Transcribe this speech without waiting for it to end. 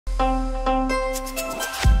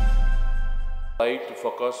like to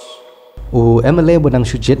focus MLA Bonang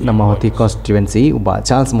Sujit na Mawhati Constituency Bah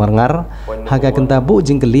Charles Marngar haka kynta bu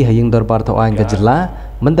jingkylli hayeng Dorbar thawain ka jylla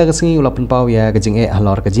mynta ka sngi ula pynpaw ya ka jingeh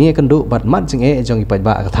halor ka jingiakynduh bat mat jingeh jong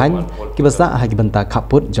paidbah ka thany ki basa haki bynta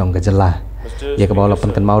Khappud jong ka jylla ya ka bawla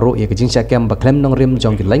kan mauru ya ka jingsyakem ba klem nong rim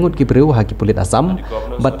jong ki langut ki brew haki pulit asam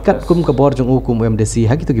bat kat kum khubor jong ukum MDC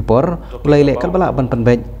haki tu kipor ulai le kal bala ban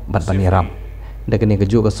panbej bat paniram Dakini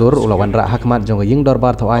keju kesur ulawan rak hakmat jong Ieng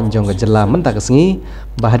Dorbar thawain jong jylla mynta ka sngi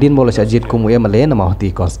bahadin bolo jied kum MLA na Mawhati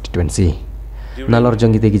Constituency nalor jong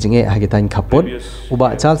gite jingeh hagi tan Khappud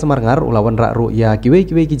Bah Charles Marngar ulawan rak ru ya kiwe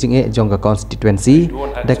ki jingeh jong ka constituency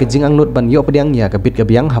da ke jingang nut ban yo pediang ya kabit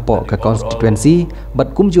kabiang hapo ka constituency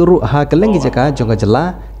bat kum juru ha keleng Jaka jong ka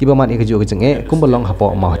jylla ki bamat keju ke jingeh kum belong hapo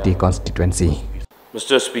Mawhati Constituency.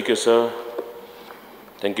 Mr. Speaker, sir,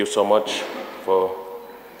 thank you so much for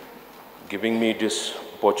giving me this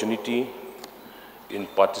opportunity in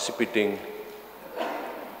participating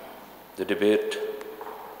the debate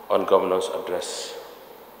on Governor's address.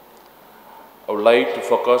 I would like to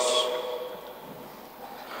focus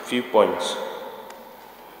few points.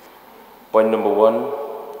 Point number one,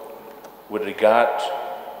 with regard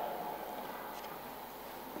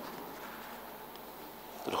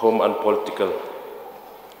to the home and political.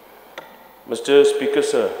 Mr. Speaker,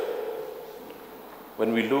 sir,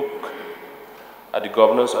 when we look at the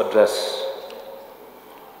Governor's address,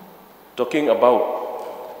 talking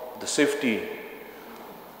about the safety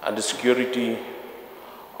and the security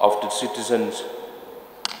of the citizens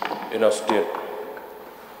in our state.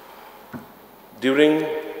 During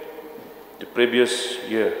the previous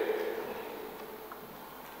year,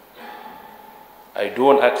 I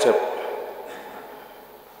don't accept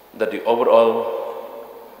that the overall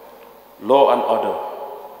law and order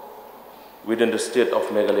within the state of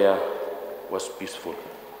Meghalaya was peaceful.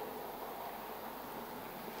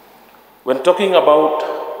 When talking about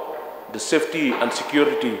the safety and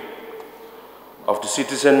security of the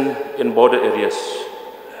citizen in border areas,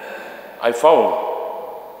 I found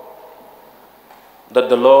that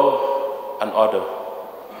the law and order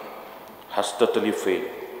has totally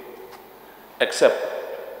failed, except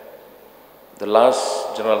the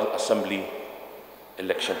last General Assembly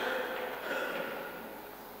election.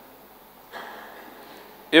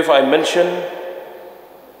 If I mention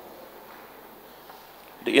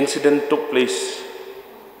the incident took place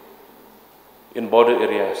in border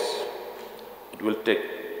areas, it will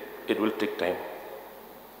take time.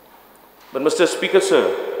 But Mr. Speaker, sir,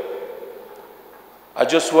 I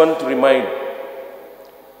just want to remind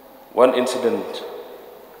one incident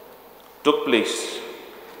took place.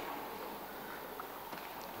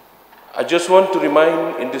 I just want to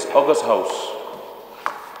remind in this August House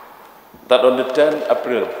that on the 10th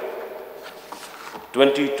April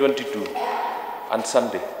 2022, on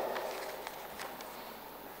Sunday,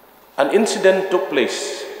 an incident took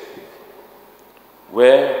place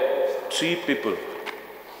where 3 people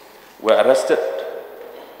were arrested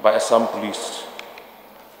by Assam police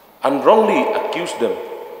and wrongly accused them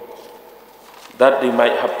that they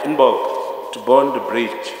might have involved to burn the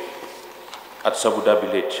bridge at Sabuda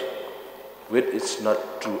village, which is not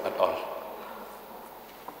true at all.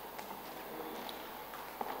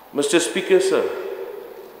 Mr. Speaker, sir,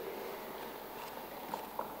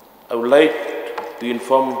 I would like to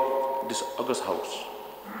inform this August House,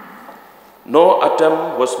 no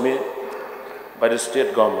attempt was made by the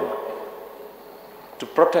state government to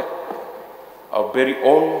protect our very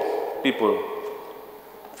own people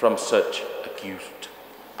from such accused.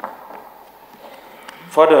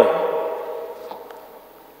 Further,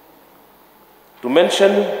 to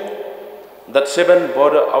mention that 7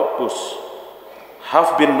 border outposts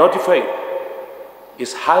have been notified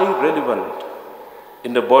is highly relevant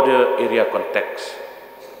in the border area context.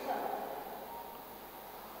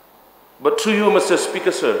 But through you, Mr.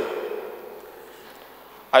 Speaker, sir,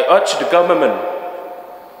 I urge the government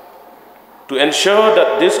to ensure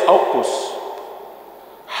that this outpost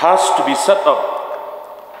has to be set up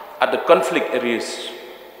at the conflict areas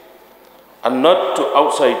and not to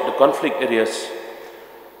outside the conflict areas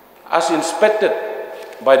as inspected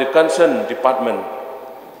by the concerned department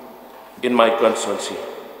in my constituency.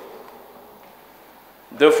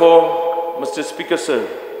 Therefore, Mr. Speaker, sir,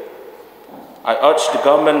 I urge the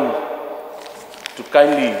government to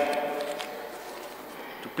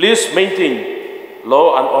please maintain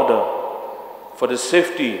law and order for the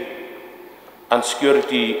safety and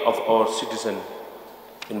security of our citizens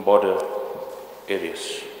in border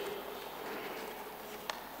areas.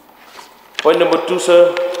 Point number 2,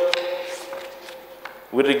 sir,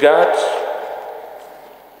 with regard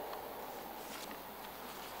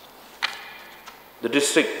the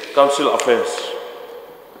district council affairs.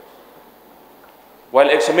 While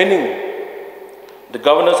examining the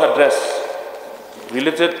governor's address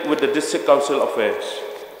related with the district council affairs,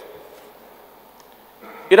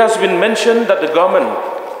 it has been mentioned that the government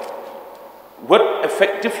would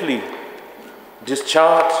effectively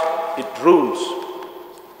discharge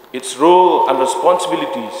its role and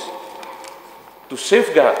responsibilities to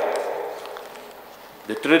safeguard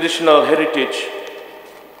the traditional heritage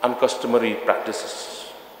and customary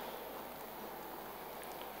practices.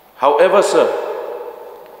 However, sir,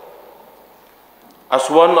 as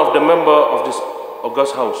one of the members of this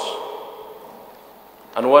august house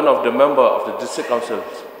and one of the members of the district council,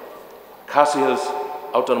 Khasi Hills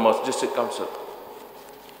Autonomous District Council,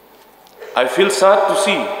 I feel sad to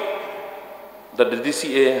see that the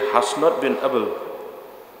DCA has not been able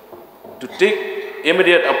to take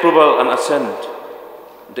immediate approval and assent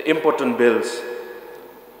the important bills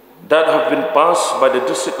that have been passed by the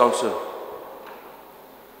district council.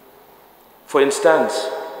 For instance,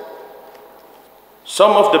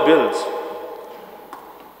 some of the bills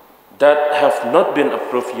that have not been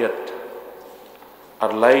approved yet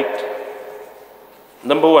are like,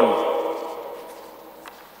 number one,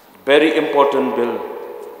 very important bill,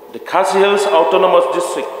 the Khasi Hills Autonomous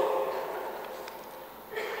District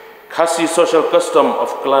Khasi Social Custom of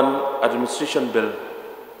Clan Administration Bill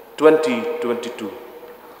 2022,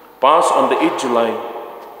 passed on the 8th July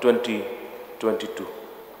 2022.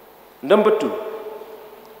 Number two,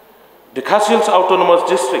 the Khasi Hills Autonomous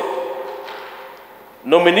District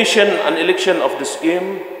Nomination and Election of the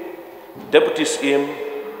Scheme, Deputy Scheme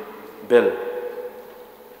Bill,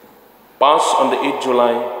 passed on the 8th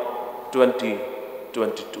July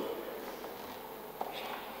 2022.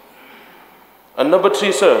 And number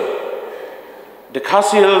three, sir, the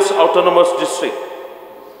Khasi Hills Autonomous District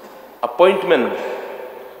Appointment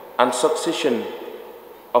and Succession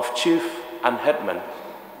of Chief and Headman,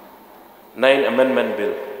 9 Amendment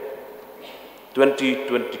Bill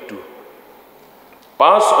 2022,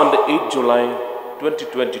 passed on the 8th July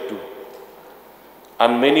 2022,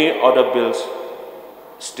 and many other bills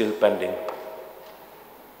still pending.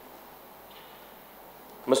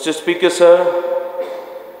 Mr. Speaker, sir,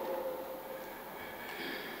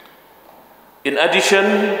 in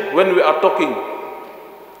addition, when we are talking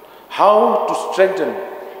how to strengthen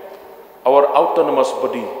our autonomous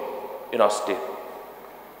body in our state,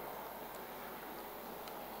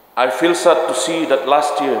 I feel sad to see that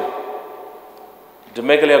last year, the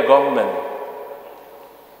Meghalaya government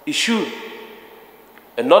issued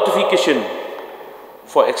a notification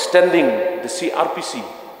for extending the CRPC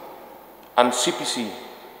and CPC.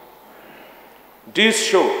 This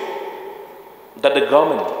shows that the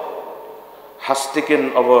government has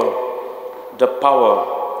taken over the power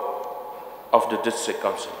of the district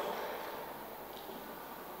council.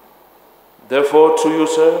 Therefore, through you,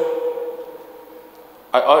 sir,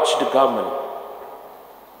 I urge the government,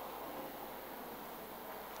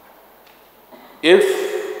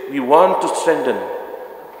 if we want to strengthen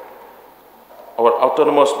our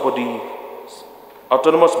autonomous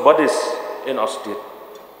bodies in our state,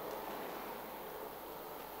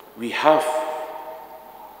 we have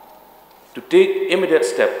to take immediate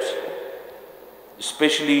steps,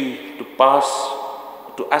 especially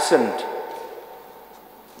to assent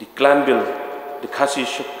the clan bill, the Khasi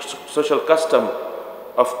Social Custom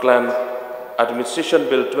of Clan Administration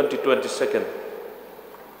Bill 2022,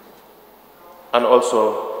 and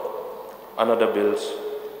also another bills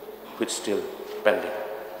which still pending.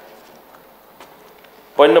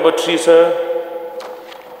 Point number three, sir,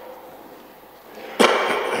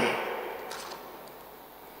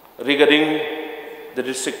 regarding the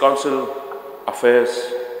district council affairs.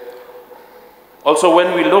 Also,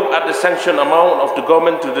 when we look at the sanction amount of the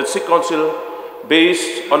government to the district council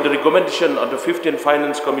based on the recommendation of the 15th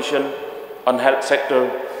Finance Commission on health sector,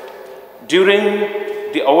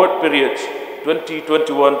 during the award period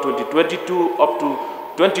 2021-2022 up to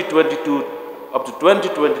 2022 up to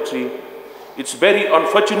 2023, it's very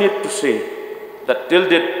unfortunate to say that till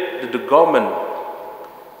date the government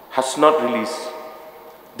has not released,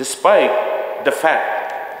 despite the fact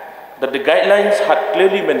that the guidelines had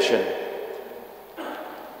clearly mentioned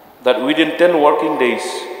that within 10 working days,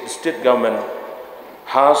 the state government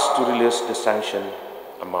has to release the sanction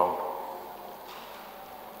amount.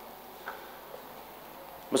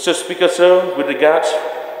 Mr. Speaker, sir, with regards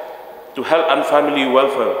to health and family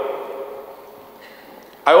welfare,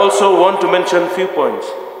 I also want to mention a few points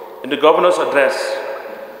in the governor's address.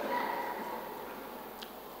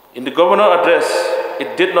 In the governor's address,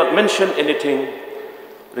 it did not mention anything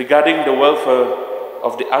regarding the welfare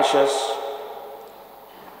of the ushers,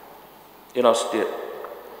 in our state.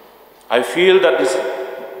 I feel that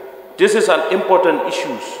this is an important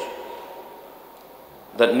issue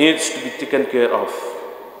that needs to be taken care of.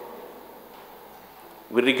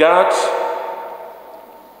 With regards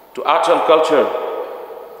to Arts and Culture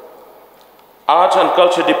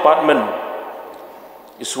Department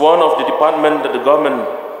is one of the departments that the government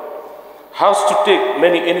has to take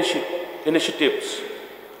many initiatives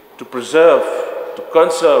to preserve, to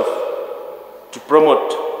conserve, to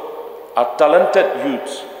promote our talented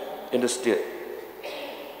youth in the state.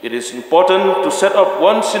 It is important to set up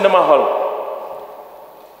one cinema hall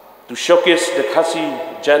to showcase the Khasi,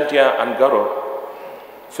 Jantia and Garo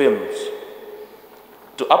films,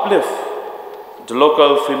 to uplift the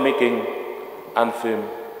local filmmaking and film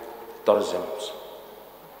tourism.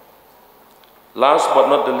 Last but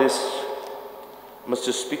not the least,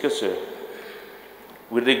 Mr. Speaker, sir,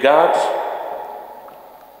 with regard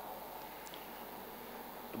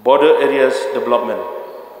to border areas development,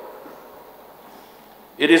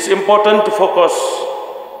 it is important to focus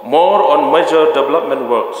more on major development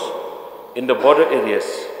works in the border areas,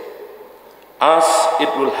 as it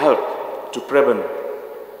will help to prevent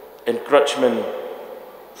encroachment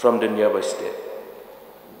from the nearby state.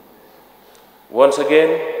 Once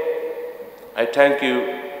again, I thank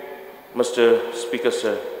you, Mr. Speaker,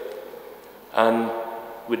 sir, and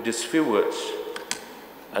with these few words,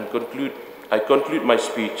 I conclude my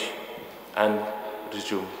speech and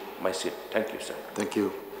resume my seat. Thank you, sir. Thank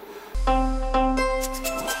you.